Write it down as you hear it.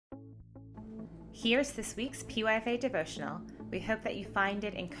Here's this week's PYFA devotional. We hope that you find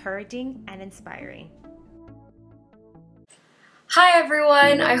it encouraging and inspiring. Hi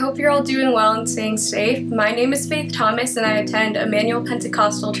everyone, I hope you're all doing well and staying safe. My name is Faith Thomas and I attend Emmanuel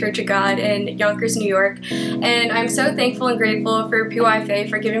Pentecostal Church of God in Yonkers, New York. And I'm so thankful and grateful for PYFA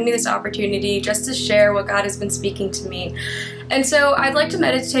for giving me this opportunity just to share what God has been speaking to me. And so I'd like to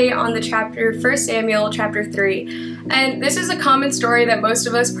meditate on the chapter 1 Samuel chapter 3. And this is a common story that most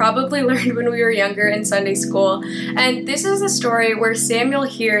of us probably learned when we were younger in Sunday school. And this is a story where Samuel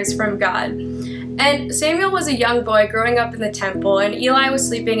hears from God. And Samuel was a young boy growing up in the temple, and Eli was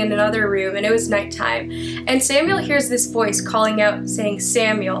sleeping in another room, and it was nighttime. And Samuel hears this voice calling out, saying,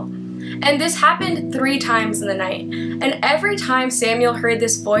 "Samuel." And this happened 3 times in the night. And every time Samuel heard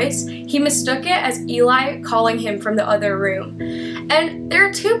this voice, he mistook it as Eli calling him from the other room. And there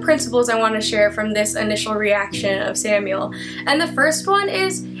are 2 principles I want to share from this initial reaction of Samuel. And the first one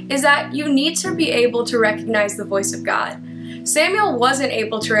is that you need to be able to recognize the voice of God. Samuel wasn't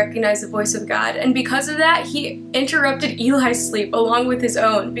able to recognize the voice of God, and because of that, he interrupted Eli's sleep along with his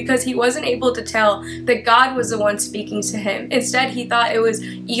own because he wasn't able to tell that God was the one speaking to him. Instead, he thought it was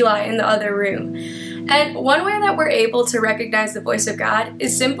Eli in the other room. And one way that we're able to recognize the voice of God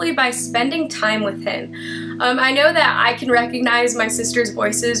is simply by spending time with Him. I know that I can recognize my sister's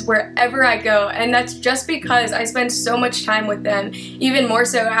voices wherever I go, and that's just because I spend so much time with them, even more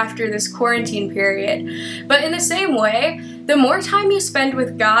so after this quarantine period. But in the same way, the more time you spend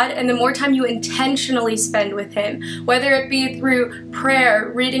with God and the more time you intentionally spend with Him, whether it be through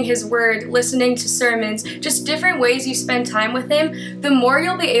prayer, reading His Word, listening to sermons, just different ways you spend time with Him, the more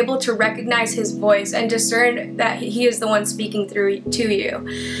you'll be able to recognize His voice and discern that He is the one speaking through to you.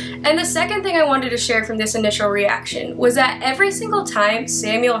 And the second thing I wanted to share from this initial reaction was that every single time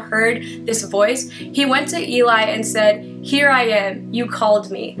Samuel heard this voice, he went to Eli and said, "Here I am, you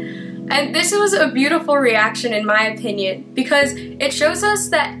called me." And this was a beautiful reaction in my opinion, because it shows us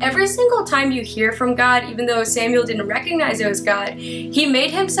that every single time you hear from God, even though Samuel didn't recognize it was God, he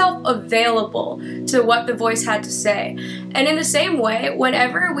made himself available to what the voice had to say. And in the same way,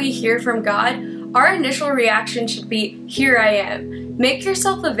 whenever we hear from God, our initial reaction should be, "Here I am." Make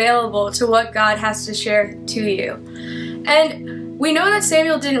yourself available to what God has to share to you. And we know that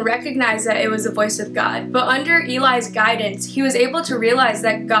Samuel didn't recognize that it was the voice of God, but under Eli's guidance, he was able to realize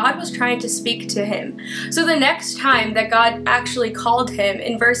that God was trying to speak to him. So the next time that God actually called him,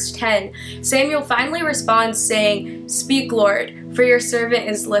 in verse 10, Samuel finally responds saying, "Speak, Lord, for your servant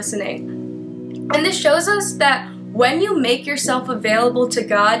is listening." And this shows us that when you make yourself available to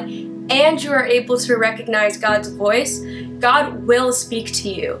God and you are able to recognize God's voice, God will speak to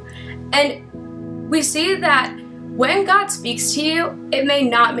you. And we see that when God speaks to you, it may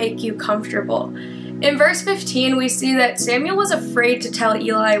not make you comfortable. In verse 15, we see that Samuel was afraid to tell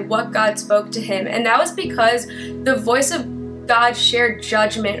Eli what God spoke to him, and that was because the voice of God shared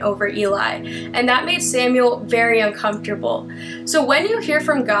judgment over Eli, and that made Samuel very uncomfortable. So when you hear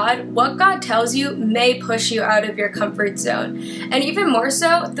from God, what God tells you may push you out of your comfort zone. And even more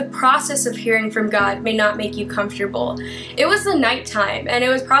so, the process of hearing from God may not make you comfortable. It was the nighttime, and it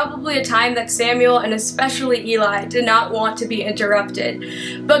was probably a time that Samuel and especially Eli did not want to be interrupted.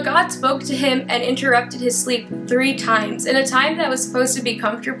 But God spoke to him and interrupted his sleep 3 times. In a time that was supposed to be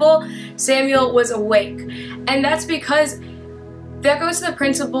comfortable, Samuel was awake. And that's because that goes to the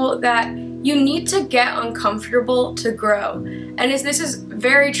principle that you need to get uncomfortable to grow. And this is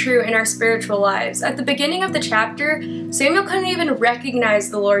very true in our spiritual lives. At the beginning of the chapter, Samuel couldn't even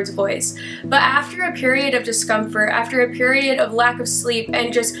recognize the Lord's voice. But after a period of discomfort, after a period of lack of sleep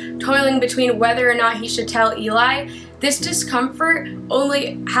and just toiling between whether or not he should tell Eli, this discomfort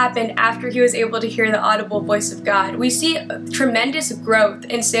only happened after he was able to hear the audible voice of God. We see tremendous growth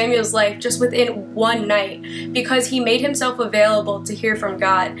in Samuel's life just within 1 night because he made himself available to hear from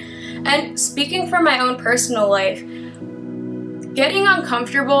God. And speaking from my own personal life, getting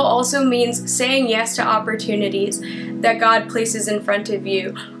uncomfortable also means saying yes to opportunities that God places in front of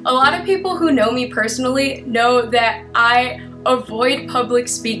you. A lot of people who know me personally know that I avoid public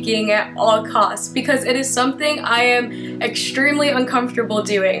speaking at all costs because it is something I am extremely uncomfortable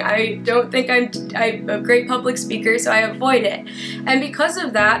doing. I don't think I'm a great public speaker, so I avoid it. And because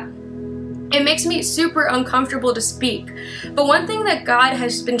of that, it makes me super uncomfortable to speak. But one thing that God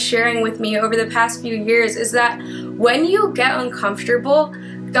has been sharing with me over the past few years is that when you get uncomfortable,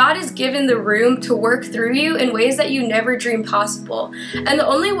 God is given the room to work through you in ways that you never dreamed possible. And the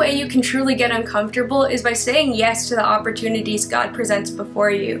only way you can truly get uncomfortable is by saying yes to the opportunities God presents before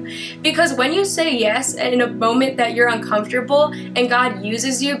you. Because when you say yes in a moment that you're uncomfortable and God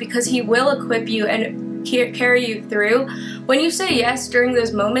uses you, because He will equip you and carry you through, when you say yes during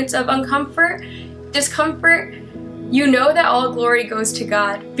those moments of discomfort, you know that all glory goes to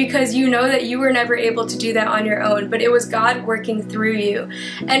God, because you know that you were never able to do that on your own, but it was God working through you.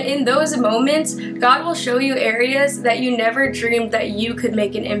 And in those moments, God will show you areas that you never dreamed that you could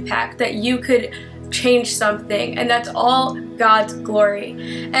make an impact, that you could change something, and that's all God's glory.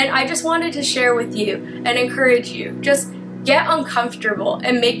 And I just wanted to share with you and encourage you, just get uncomfortable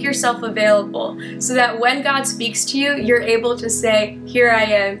and make yourself available so that when God speaks to you, you're able to say, "Here I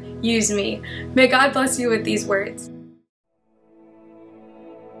am, use me." May God bless you with these words.